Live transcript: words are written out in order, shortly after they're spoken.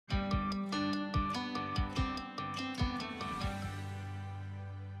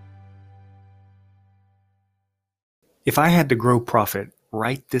If I had to grow profit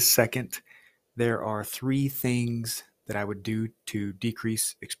right this second, there are three things that I would do to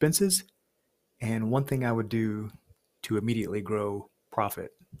decrease expenses, and one thing I would do to immediately grow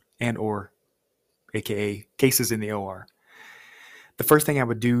profit and or aka cases in the OR. The first thing I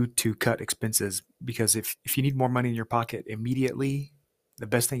would do to cut expenses, because if you need more money in your pocket immediately, the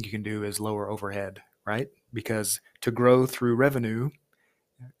best thing you can do is lower overhead, right? Because to grow through revenue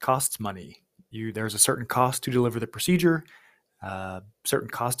costs money. There's a certain cost to deliver the procedure, certain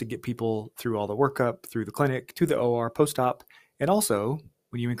cost to get people through all the workup, through the clinic, to the OR, post-op, and also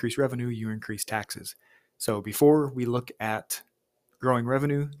when you increase revenue, you increase taxes. So before we look at growing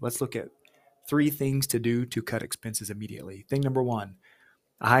revenue, let's look at three things to do to cut expenses immediately. Thing number one,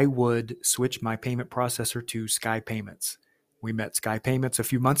 I would switch my payment processor to Sky Payments. We met Sky Payments a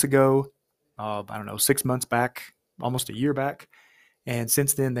few months ago, I don't know, 6 months back, almost a year back. And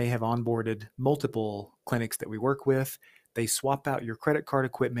since then, they have onboarded multiple clinics that we work with. They swap out your credit card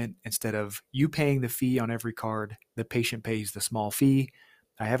equipment. Instead of you paying the fee on every card, the patient pays the small fee.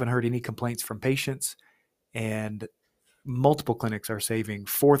 I haven't heard any complaints from patients. And multiple clinics are saving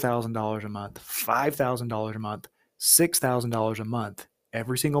 $4,000 a month, $5,000 a month, $6,000 a month,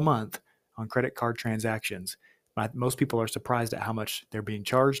 every single month on credit card transactions. Most people are surprised at how much they're being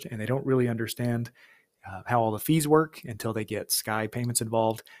charged, and they don't really understand how all the fees work until they get Sky Payments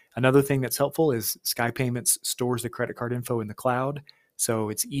involved. Another thing that's helpful is Sky Payments stores the credit card info in the cloud, so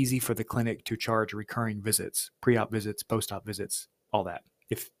it's easy for the clinic to charge recurring visits, pre-op visits, post-op visits, all that.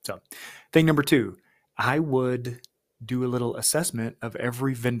 If so, thing number two, I would do a little assessment of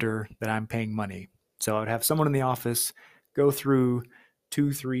every vendor that I'm paying money. So I would have someone in the office go through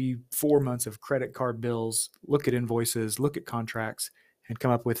 2, 3, 4 months of credit card bills, look at invoices, look at contracts, and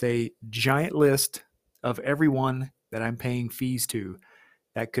come up with a giant list of everyone that I'm paying fees to.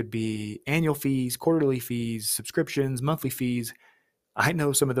 That could be annual fees, quarterly fees, subscriptions, monthly fees. I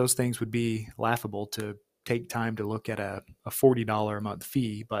know some of those things would be laughable to take time to look at a $40 a month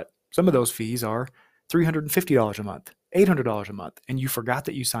fee, but some of those fees are $350 a month, $800 a month, and you forgot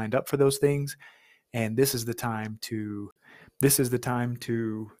that you signed up for those things. And this is the time to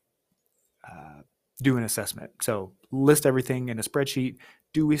uh, do an assessment. So list everything in a spreadsheet.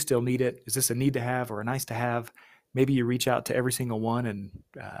 Do we still need it? Is this a need to have or a nice to have? Maybe you reach out to every single one and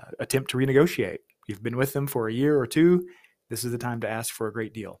attempt to renegotiate. You've been with them for a year or two. This is the time to ask for a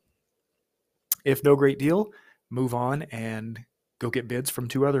great deal. If no great deal, move on and go get bids from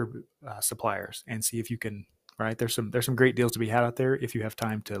two other suppliers and see if you can. Right, there's some great deals to be had out there if you have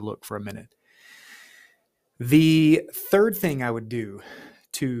time to look for a minute. The third thing I would do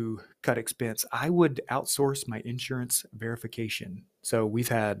to cut expense, I would outsource my insurance verification. So we've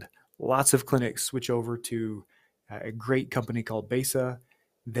had lots of clinics switch over to a great company called Besa.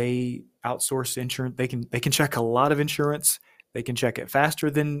 They outsource insurance. They can check a lot of insurance. They can check it faster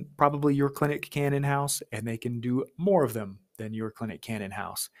than probably your clinic can in-house, and they can do more of them than your clinic can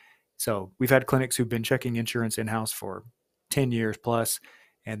in-house. So we've had clinics who've been checking insurance in-house for 10 years plus,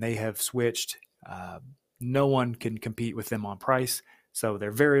 and they have switched. No one can compete with them on price. So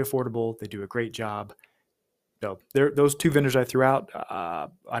they're very affordable. They do a great job. So those two vendors I threw out.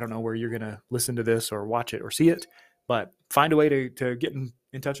 I don't know where you're going to listen to this or watch it or see it, but find a way to get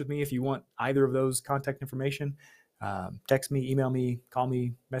in touch with me if you want either of those contact information. Text me, email me, call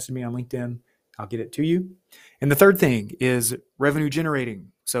me, message me on LinkedIn. I'll get it to you. And the third thing is revenue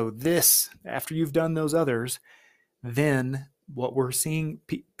generating. So this, after you've done those others, then what we're seeing,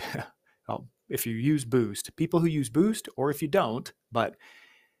 well, if you use Boost, people who use Boost, or if you don't, but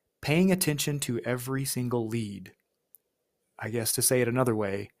paying attention to every single lead. I guess to say it another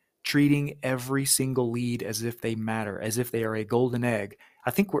way, treating every single lead as if they matter, as if they are a golden egg.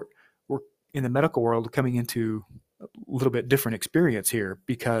 I think we're in the medical world coming into a little bit different experience here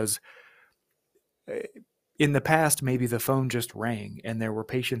because in the past maybe the phone just rang and there were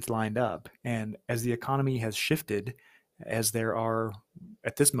patients lined up, and as the economy has shifted, as there are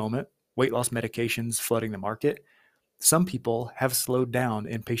at this moment weight loss medications flooding the market, some people have slowed down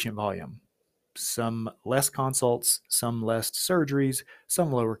in patient volume. Some less consults, some less surgeries,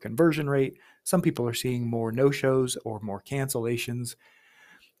 some lower conversion rate. Some people are seeing more no-shows or more cancellations.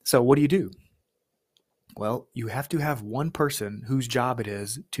 So what do? Well, you have to have one person whose job it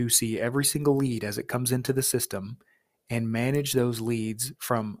is to see every single lead as it comes into the system and manage those leads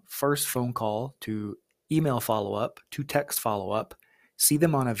from first phone call to email follow-up to text follow-up, see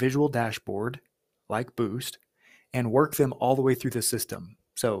them on a visual dashboard like Boost, and work them all the way through the system.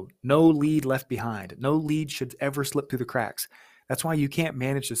 So no lead left behind. No lead should ever slip through the cracks. That's why you can't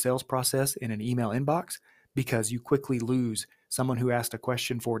manage the sales process in an email inbox, because you quickly lose someone who asked a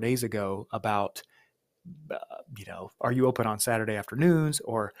question 4 days ago about Are you open on Saturday afternoons,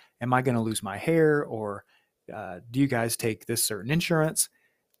 or am I going to lose my hair, or do you guys take this certain insurance?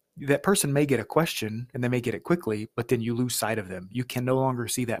 That person may get a question and they may get it quickly, but then you lose sight of them. You can no longer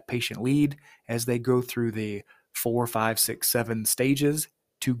see that patient lead as they go through the 4, 5, 6, 7 stages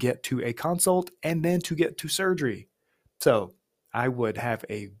to get to a consult and then to get to surgery. So I would have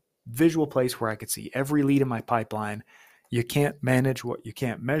a visual place where I could see every lead in my pipeline. You can't manage what you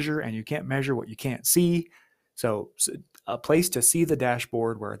can't measure, and you can't measure what you can't see. So a place to see the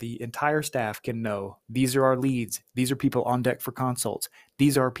dashboard where the entire staff can know these are our leads. These are people on deck for consults.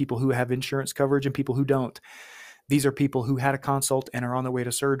 These are people who have insurance coverage and people who don't. These are people who had a consult and are on their way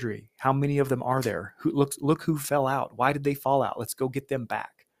to surgery. How many of them are there? Look who fell out. Why did they fall out? Let's go get them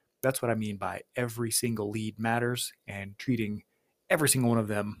back. That's what I mean by every single lead matters and treating every single one of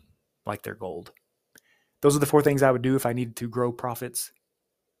them like they're gold. Those are the 4 things I would do if I needed to grow profits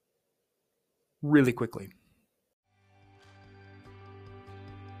really quickly.